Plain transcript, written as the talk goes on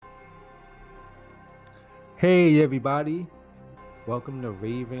Hey everybody, welcome to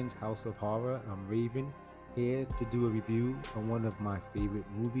Raven's House of Horror. I'm Raven, here to do a review on one of my favorite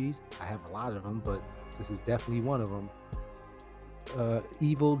movies. I have a lot of them, but this is definitely one of them.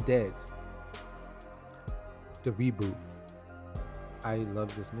 Evil Dead, the reboot. I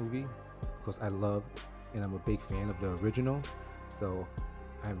love this movie because I love and I'm a big fan of the original. So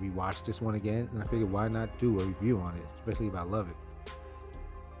I rewatched this one again and I figured why not do a review on it, especially if I love it.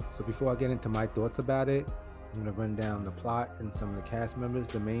 So before I get into my thoughts about it, I'm going to run down the plot and some of the cast members,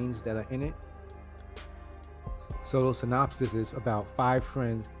 the mains that are in it. So the synopsis is about five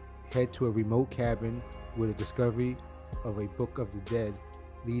friends head to a remote cabin where the discovery of a book of the dead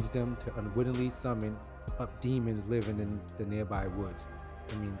leads them to unwittingly summon up demons living in the nearby woods.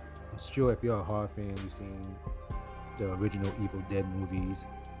 I mean, I'm sure if you're a horror fan, you've seen the original Evil Dead movies,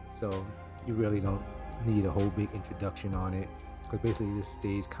 so you really don't need a whole big introduction on it because basically this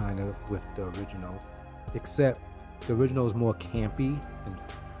stays kind of with the original, except the original is more campy and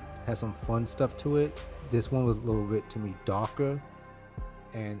has some fun stuff to it. This one was a little bit to me darker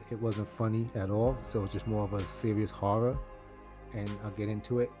and it wasn't funny at all, so it's just more of a serious horror. And I'll get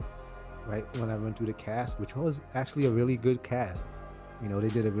into it right when I run through the cast, which was actually a really good cast. They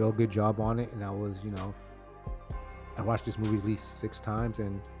did a real good job on it, and I watched this movie at least 6 times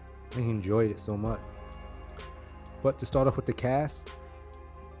and I enjoyed it so much. But to start off with the cast,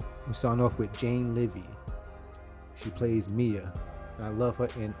 we're starting off with Jane Levy. She plays Mia, and I love her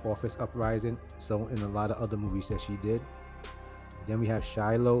in Office Uprising, so in a lot of other movies that she did. Then we have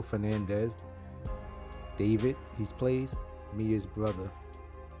Shiloh Fernandez. David, he plays Mia's brother.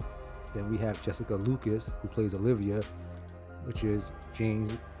 Then we have Jessica Lucas, who plays Olivia, which is Jane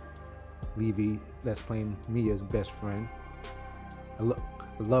Levy, that's playing Mia's best friend. I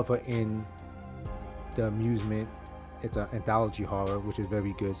love her in The Amusement. It's an anthology horror, which is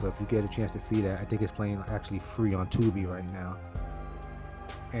very good. So if you get a chance to see that, I think it's playing actually free on Tubi right now.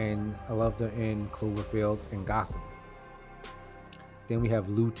 And I loved her in Cloverfield and Gotham. Then we have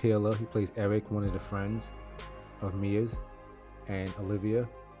Lou Taylor, who plays Eric, one of the friends of Mia's and Olivia.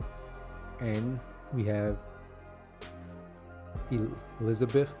 And we have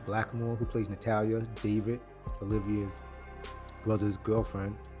Elizabeth Blackmore, who plays Natalia, David, Olivia's brother's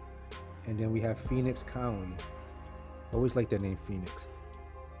girlfriend. And then we have Phoenix Connolly. I always like that name, Phoenix.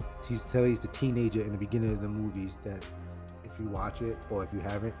 She's the teenager in the beginning of the movies that if you watch it or if you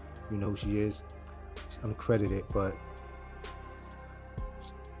haven't, you know who she is. She's uncredited, but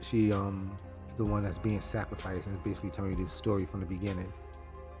she's the one that's being sacrificed and basically telling you the story from the beginning.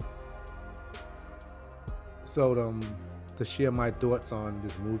 So to share my thoughts on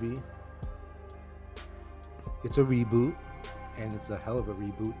this movie, it's a reboot, and it's a hell of a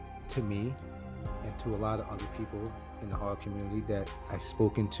reboot to me and to a lot of other people in the horror community that I've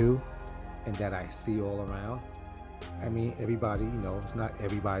spoken to and that I see all around. I mean, everybody, it's not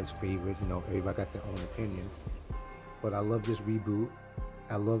everybody's favorite, everybody got their own opinions. But I love this reboot.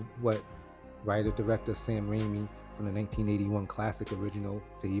 I love what writer-director Sam Raimi from the 1981 classic original,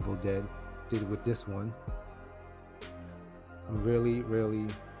 The Evil Dead, did with this one. I'm really, really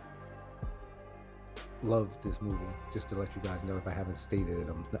love this movie, just to let you guys know if I haven't stated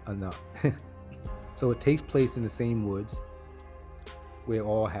it enough. So it takes place in the same woods where it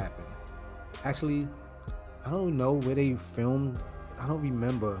all happened. Actually, I don't know where they filmed. I don't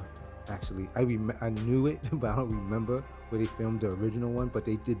remember, actually. I knew it, but I don't remember where they filmed the original one, but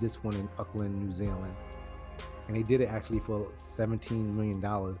they did this one in Auckland, New Zealand. And they did it actually for $17 million,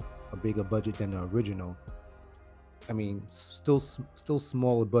 a bigger budget than the original. I mean, still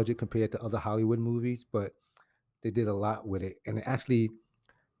smaller budget compared to other Hollywood movies, but they did a lot with it. And it actually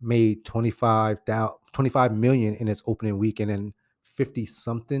made 25 million in its opening weekend and 50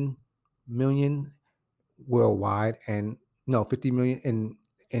 something million worldwide, and no, 50 million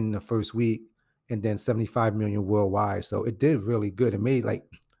in the first week, and then 75 million worldwide. So it did really good. It made like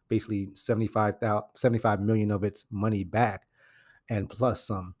basically 75 million of its money back and plus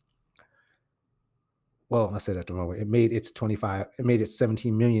some. Well, I said that the wrong way. It made it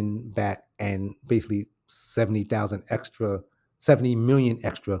 17 million back and basically 70 million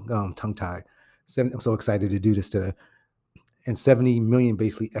extra, tongue tied. I'm so excited to do this today. And 70 million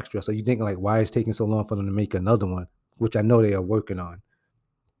basically extra. So you think like, why is it taking so long for them to make another one? Which I know they are working on.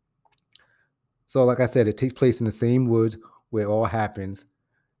 So like I said, it takes place in the same woods where it all happens.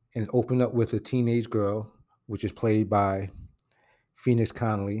 And it opened up with a teenage girl, which is played by Phoenix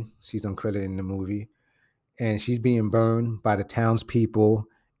Connolly. She's uncredited in the movie. And she's being burned by the townspeople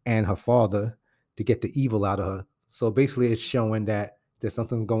and her father to get the evil out of her. So basically it's showing that there's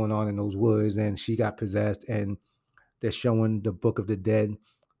something going on in those woods and she got possessed, and they're showing the Book of the Dead,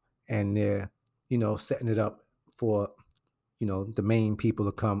 and they're, setting it up for the main people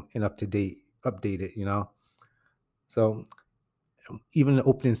to come and update it. So even the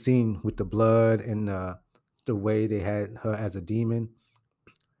opening scene with the blood and the way they had her as a demon,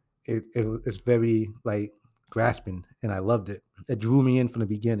 it's very like grasping, and I loved it. It drew me in from the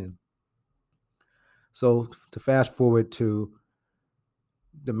beginning. So to fast forward to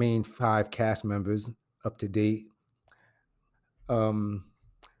the main five cast members up to date. Um,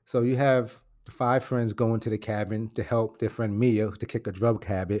 so you have the five friends going to the cabin to help their friend Mia to kick a drug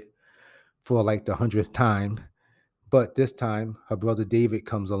habit for like the 100th time. But this time, her brother David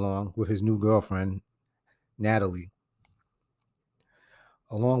comes along with his new girlfriend, Natalie,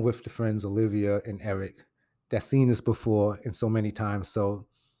 along with the friends Olivia and Eric. That seen this before and so many times. So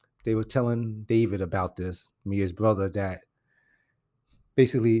they were telling David about this, Mia's brother, that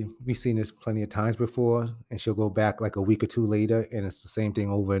basically we've seen this plenty of times before, and she'll go back like a week or two later and it's the same thing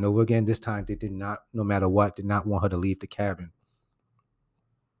over and over again. This time they did not, no matter what, did not want her to leave the cabin.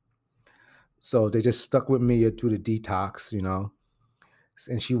 So they just stuck with Mia through the detox,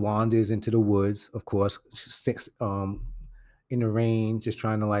 and she wanders into the woods, of course, in the rain, just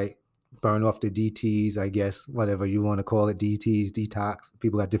trying to like burn off the DTs, I guess, whatever you want to call it, DTs, detox.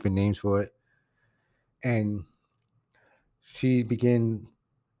 People got different names for it. And she begin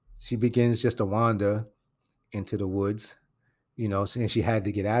she begins just to wander into the woods, and she had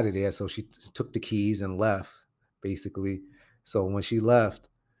to get out of there, so she took the keys and left, basically. So when she left,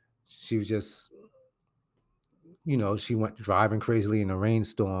 she was just, she went driving crazily in a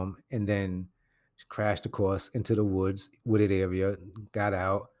rainstorm, and then she crashed, of course, into the wooded area, got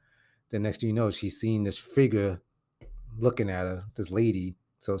out. The next thing you know, she's seen this figure looking at her, this lady.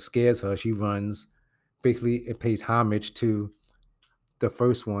 So it scares her. She runs. Basically, it pays homage to the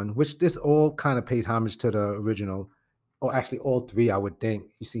first one, which this all kind of pays homage to the original. Or actually, all three, I would think.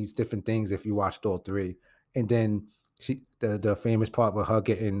 You see different things if you watched all three. And then the famous part with her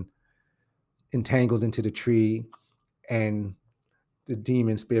getting entangled into the tree, and the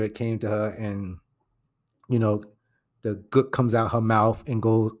demon spirit came to her, and you know the gook comes out her mouth and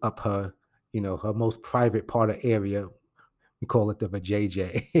goes up her, her most private part of area. We call it the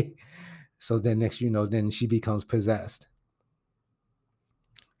vajayjay. So then next, then she becomes possessed,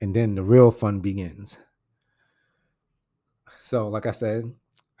 and then the real fun begins. So like I said,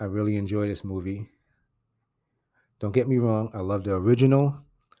 I really enjoy this movie. Don't get me wrong, I love the original,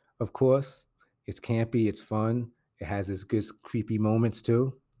 of course. It's campy, it's fun, it has its good creepy moments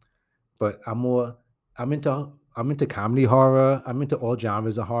too. But I'm into comedy horror. I'm into all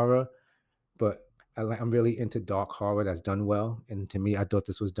genres of horror, but I'm really into dark horror that's done well. And to me, I thought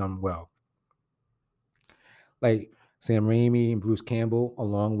this was done well. Like Sam Raimi and Bruce Campbell,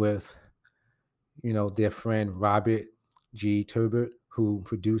 along with their friend Robert G. Turbot, who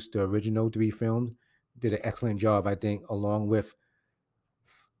produced the original three films, did an excellent job, I think, along with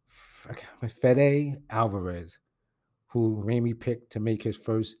Fede Alvarez, who Raimi picked to make his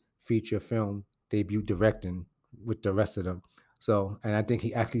first feature film debut directing with the rest of them. So, and I think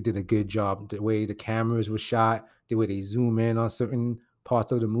he actually did a good job. The way the cameras were shot, the way they zoom in on certain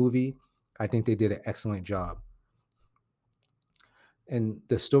parts of the movie, I think they did an excellent job. And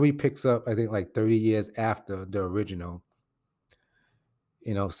the story picks up, I think, like 30 years after the original.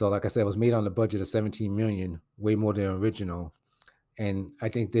 So like I said, it was made on a budget of 17 million, way more than original. And I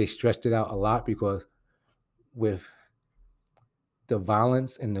think they stretched it out a lot because with the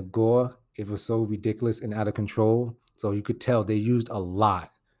violence and the gore, it was so ridiculous and out of control. So you could tell they used a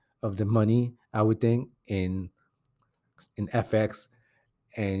lot of the money, I would think, in FX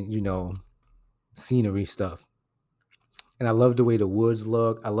and scenery stuff. And I love the way the woods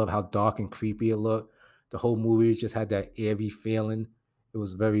look. I love how dark and creepy it looked. The whole movie just had that eerie feeling. It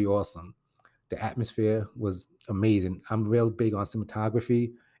was very awesome. The atmosphere was amazing. I'm real big on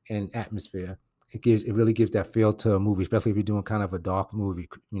cinematography and atmosphere. It really gives that feel to a movie, especially if you're doing kind of a dark movie,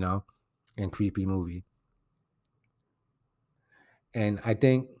 and creepy movie. And I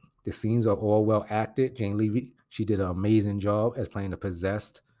think the scenes are all well acted. Jane Levy, she did an amazing job as playing the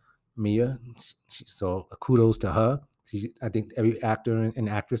possessed Mia. So kudos to her. I think every actor and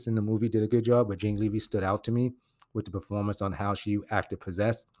actress in the movie did a good job, but Jane Levy stood out to me with the performance on how she acted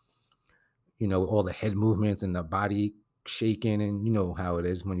possessed. All the head movements and the body shaking, and you know how it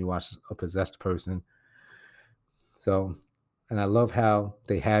is when you watch a possessed person. So, and I love how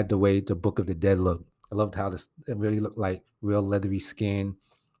they had the way the Book of the Dead looked. I loved how it really looked like real leathery skin,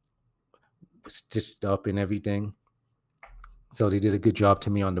 stitched up and everything. So they did a good job to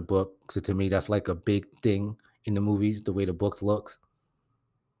me on the book. So to me, that's like a big thing in the movies, the way the book looks.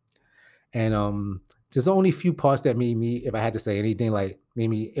 And there's only a few parts that made me, if I had to say anything, like made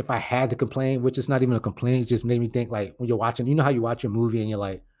me, if I had to complain, which is not even a complaint, it just made me think like when you're watching, you know how you watch a movie and you're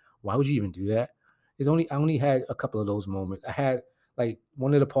like, why would you even do that? I only had a couple of those moments. I had like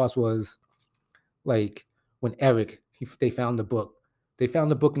one of the parts was like when they found the book. They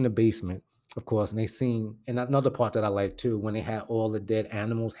found the book in the basement, of course, and they seen, and another part that I like too, when they had all the dead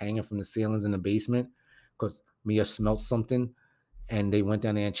animals hanging from the ceilings in the basement, because Mia smelt something, and they went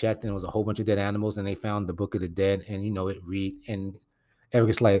down there and checked, and it was a whole bunch of dead animals, and they found the Book of the Dead, and it read, and Eric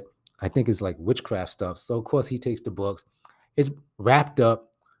is like, I think it's like witchcraft stuff. So of course he takes the books, it's wrapped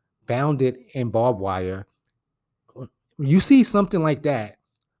up, bound it in barbed wire. You see something like that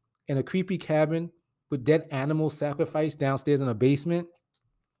in a creepy cabin with dead animals sacrificed downstairs in a basement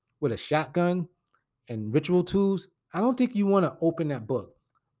with a shotgun and ritual tools, I don't think you want to open that book.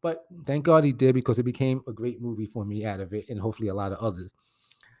 But thank God he did, because it became a great movie for me out of it, and hopefully a lot of others.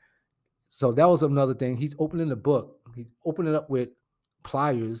 So that was another thing. He's opening the book. He's opening it up with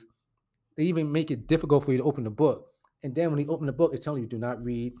pliers. They even make it difficult for you to open the book. And then when he opened the book, it's telling you, do not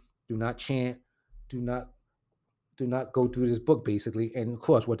read, do not chant, do not go through this book, basically. And of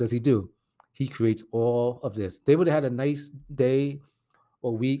course, what does he do? He creates all of this. They would have had a nice day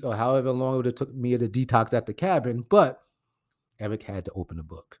or week or however long it would have took me to detox at the cabin, but Eric had to open the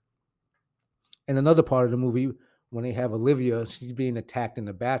book. And another part of the movie, when they have Olivia, she's being attacked in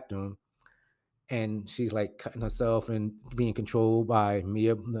the bathroom, and she's like cutting herself and being controlled by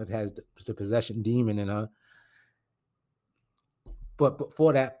Mia that has the possession demon in her. But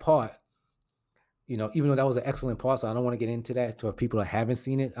before that part, even though that was an excellent part, so I don't want to get into that for people that haven't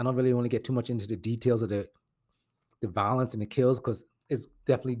seen it. I don't really want to get too much into the details of the violence and the kills, because it's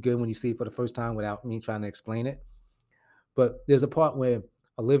definitely good when you see it for the first time without me trying to explain it. But there's a part where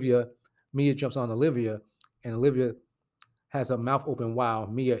Mia jumps on Olivia, and Olivia has her mouth open while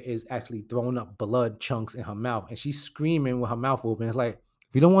Mia is actually throwing up blood chunks in her mouth, and she's screaming with her mouth open. It's like,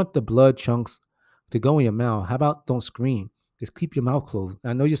 if you don't want the blood chunks to go in your mouth, how about don't scream? Just keep your mouth closed.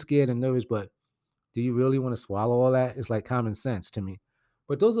 I know you're scared and nervous, but do you really want to swallow all that? It's like common sense to me.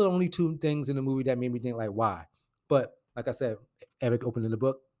 But those are the only two things in the movie that made me think like, why? But like I said, Eric opening the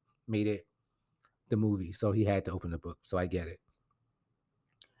book made it the movie, so he had to open the book. So I get it.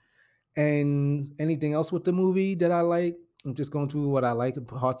 And anything else with the movie that I like? I'm just going through what I like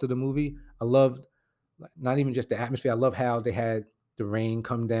parts of the movie. I loved not even just the atmosphere. I love how they had the rain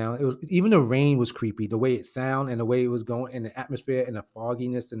come down. It was, even the rain was creepy. The way it sounded and the way it was going, and the atmosphere and the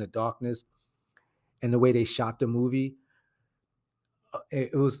fogginess and the darkness, and the way they shot the movie.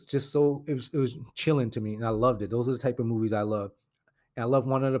 It was just so, it was chilling to me, and I loved it. Those are the type of movies I love. And I love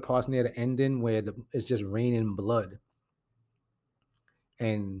one of the parts near the ending where it's just raining blood,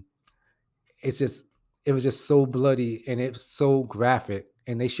 and it's just, it was just so bloody and it's so graphic,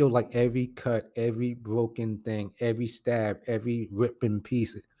 and they showed like every cut, every broken thing, every stab, every ripping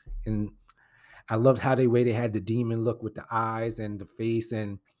piece. And I loved how they had the demon look with the eyes and the face,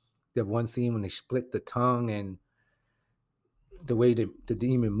 and the one scene when they split the tongue, and the way the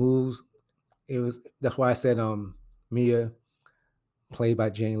demon moves. It was, that's why I said Mia, played by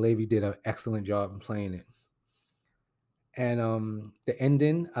Jane Levy, did an excellent job in playing it. And the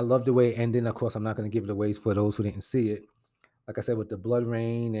ending, I love the way it ended. Of course, I'm not going to give it away for those who didn't see it. Like I said, with the blood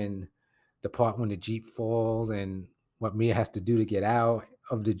rain and the part when the Jeep falls and what Mia has to do to get out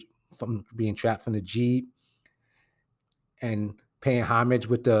of from being trapped from the Jeep, and paying homage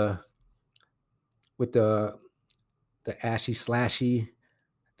with with the ashy slashy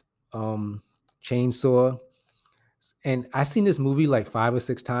um chainsaw. And I seen this movie like 5 or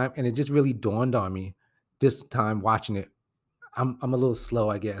 6 times, and it just really dawned on me this time watching it. I'm a little slow,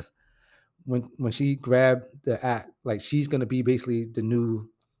 I guess. When she grabbed the act, like she's gonna be basically the new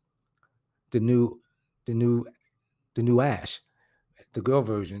the new the new Ash, the girl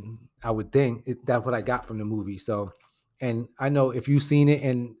version. I would think that's what I got from the movie. So, and I know if you've seen it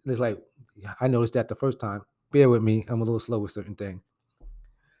and it's like, I noticed that the first time. Bear with me, I'm a little slow with certain things.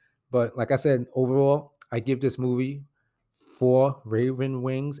 But like I said, overall, I give this movie 4 Raven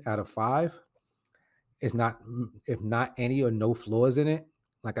Wings out of 5. It's not, if not any or no flaws in it.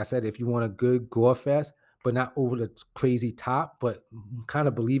 Like I said, if you want a good gore fest, but not over the crazy top, but kind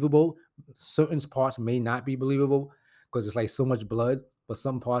of believable. Certain parts may not be believable because it's like so much blood, but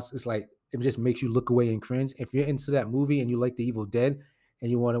some parts it's like it just makes you look away and cringe. If you're into that movie and you like The Evil Dead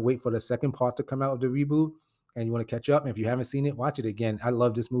and you want to wait for the second part to come out of the reboot and you want to catch up, and if you haven't seen it, watch it again. I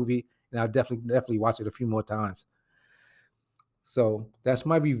love this movie, and I'll definitely watch it a few more times. So that's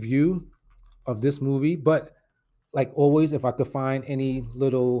my review of this movie. But like always, if I could find any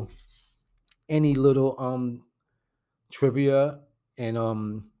little trivia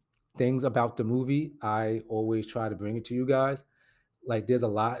and things about the movie, I always try to bring it to you guys. Like there's a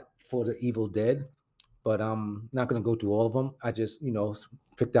lot for the Evil Dead, but I'm not gonna go through all of them. I just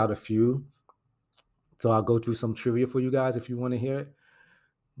picked out a few, so I'll go through some trivia for you guys if you want to hear it.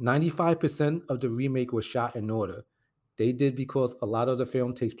 95% of the remake was shot in order. They did because a lot of the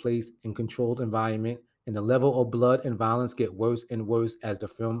film takes place in controlled environment and the level of blood and violence get worse and worse as the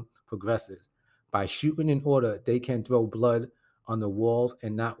film progresses. By shooting in order, they can throw blood on the walls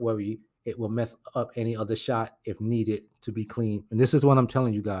and not worry it will mess up any other shot if needed to be clean. And this is what I'm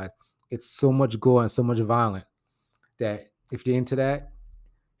telling you guys. It's so much gore and so much violence that if you're into that,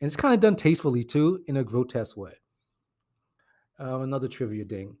 and it's kind of done tastefully too in a grotesque way. Another trivia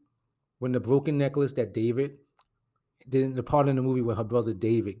thing: when the broken necklace that David, then the part in the movie where her brother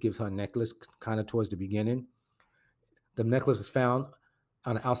David gives her a necklace, kind of towards the beginning, the necklace is found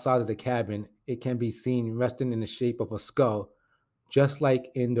on the outside of the cabin. It can be seen resting in the shape of a skull, just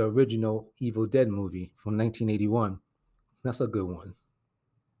like in the original Evil Dead movie from 1981. That's a good one.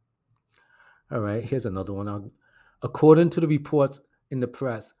 All right, here's another one. According to the reports in the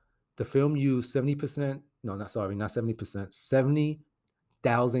press, the film used 70%, no, not sorry, not 70%,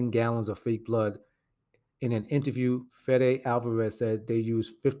 70,000 gallons of fake blood. In an interview, Fede Alvarez said they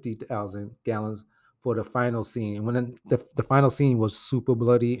used 50,000 gallons for the final scene. And when the final scene was super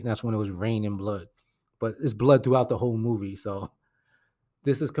bloody, and that's when it was raining blood. But it's blood throughout the whole movie. So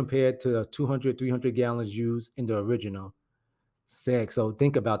this is compared to 200, 300 gallons used in the original. Sick. So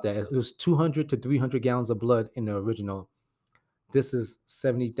think about that. It was 200 to 300 gallons of blood in the original. This is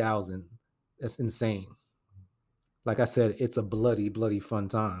 70,000. That's insane. Like I said, it's a bloody, bloody fun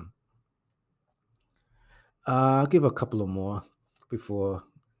time. I'll give a couple of more before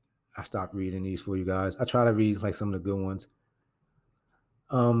I stop reading these for you guys. I try to read like some of the good ones.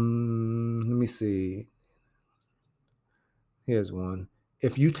 Let me see. Here's one.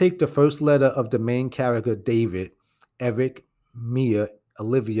 If you take the first letter of the main character, David, Eric, Mia,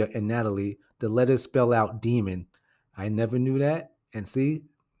 Olivia, and Natalie, the letters spell out demon. I never knew that. And see,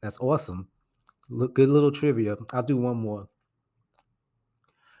 that's awesome. Look, good little trivia. I'll do one more.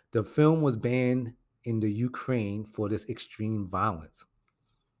 The film was banned in the Ukraine for this extreme violence.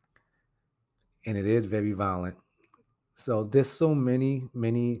 And it is very violent. So there's so many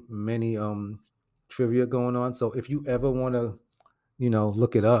trivia going on. So if you ever want to,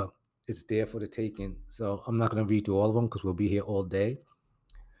 look it up, it's there for the taking. So I'm not going to read through all of them because we'll be here all day.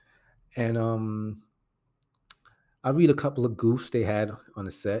 And I'll read a couple of goofs they had on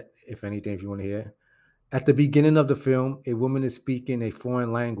the set, if anything, if you want to hear. At the beginning of the film, a woman is speaking a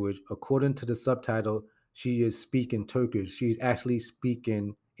foreign language. According to the subtitle, she is speaking Turkish. She's actually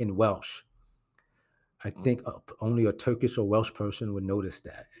speaking in Welsh. I think only a Turkish or Welsh person would notice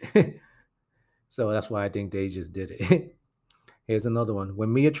that. So that's why I think they just did it. Here's another one.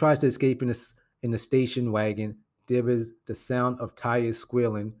 When Mia tries to escape in the station wagon, there is the sound of tires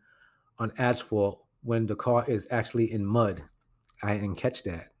squealing on asphalt when the car is actually in mud. I didn't catch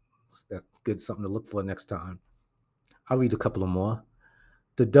that. That's good, something to look for next time. I'll read a couple of more.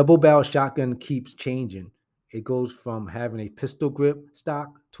 The double barrel shotgun keeps changing. It goes from having a pistol grip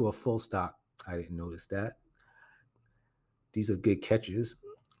stock to a full stock. I didn't notice that. These are good catches.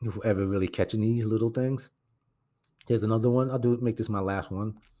 Whoever really catching these little things. Here's another one. I'll make this my last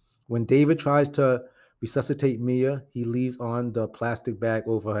one. When David tries to resuscitate Mia, he leaves on the plastic bag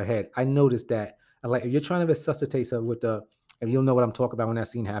over her head. I noticed that. If you're trying to resuscitate her if you don't know what I'm talking about when that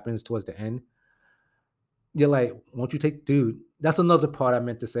scene happens towards the end, you're like, won't you dude, that's another part I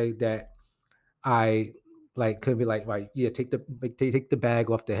meant to say that I could be like, right, yeah, take the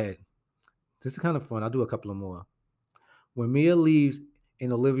bag off the head. This is kind of fun. I'll do a couple of more. When Mia leaves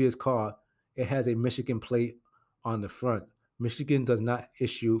in Olivia's car, it has a Michigan plate on the front. Michigan does not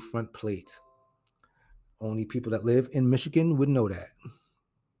issue front plates. Only people that live in Michigan would know that.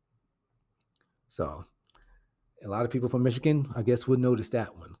 So, a lot of people from Michigan, I guess, would notice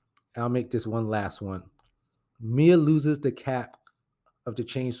that one. I'll make this one last one. Mia loses the cap of the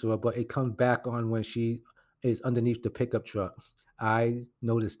chainsaw, but it comes back on when she is underneath the pickup truck. I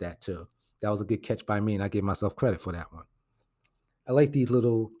noticed that too. That was a good catch by me, and I give myself credit for that one. I like these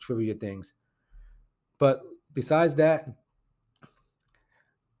little trivia things. But besides that,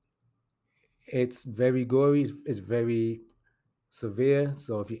 it's very gory. It's very severe.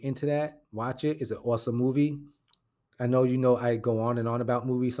 So if you're into that, watch it. It's an awesome movie. I know I go on and on about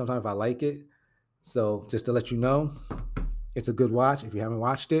movies sometimes if I like it. So just to let you know, it's a good watch. If you haven't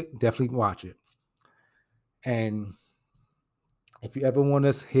watched it, definitely watch it. And if you ever want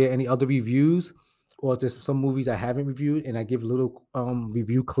to hear any other reviews or just some movies I haven't reviewed and I give little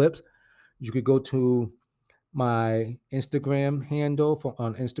review clips, you could go to My Instagram handle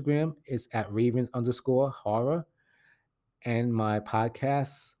on Instagram is at Ravens underscore horror. And my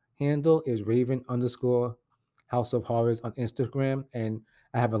podcast handle is Raven underscore House of Horrors on Instagram. And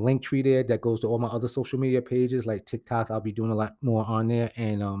I have a link tree there that goes to all my other social media pages like TikTok. I'll be doing a lot more on there.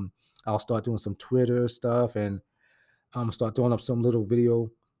 And I'll start doing some Twitter stuff and start throwing up some little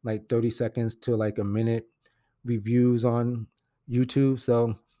video, like 30 seconds to like a minute reviews on YouTube.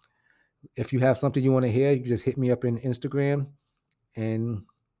 So if you have something you want to hear, you can just hit me up in Instagram. And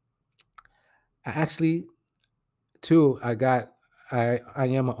I actually, too, I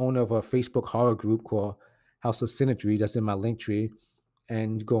am a owner of a Facebook horror group called House of Synetry. That's in my link tree.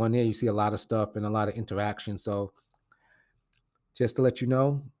 And you go on there, you see a lot of stuff and a lot of interaction. So just to let you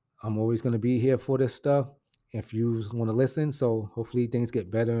know, I'm always going to be here for this stuff if you want to listen. So hopefully things get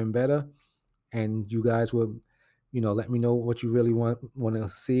better and better. And you guys will, let me know what you really want to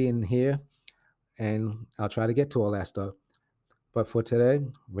see and hear. And I'll try to get to all that stuff. But for today,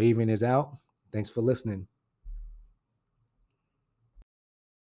 Raven is out. Thanks for listening.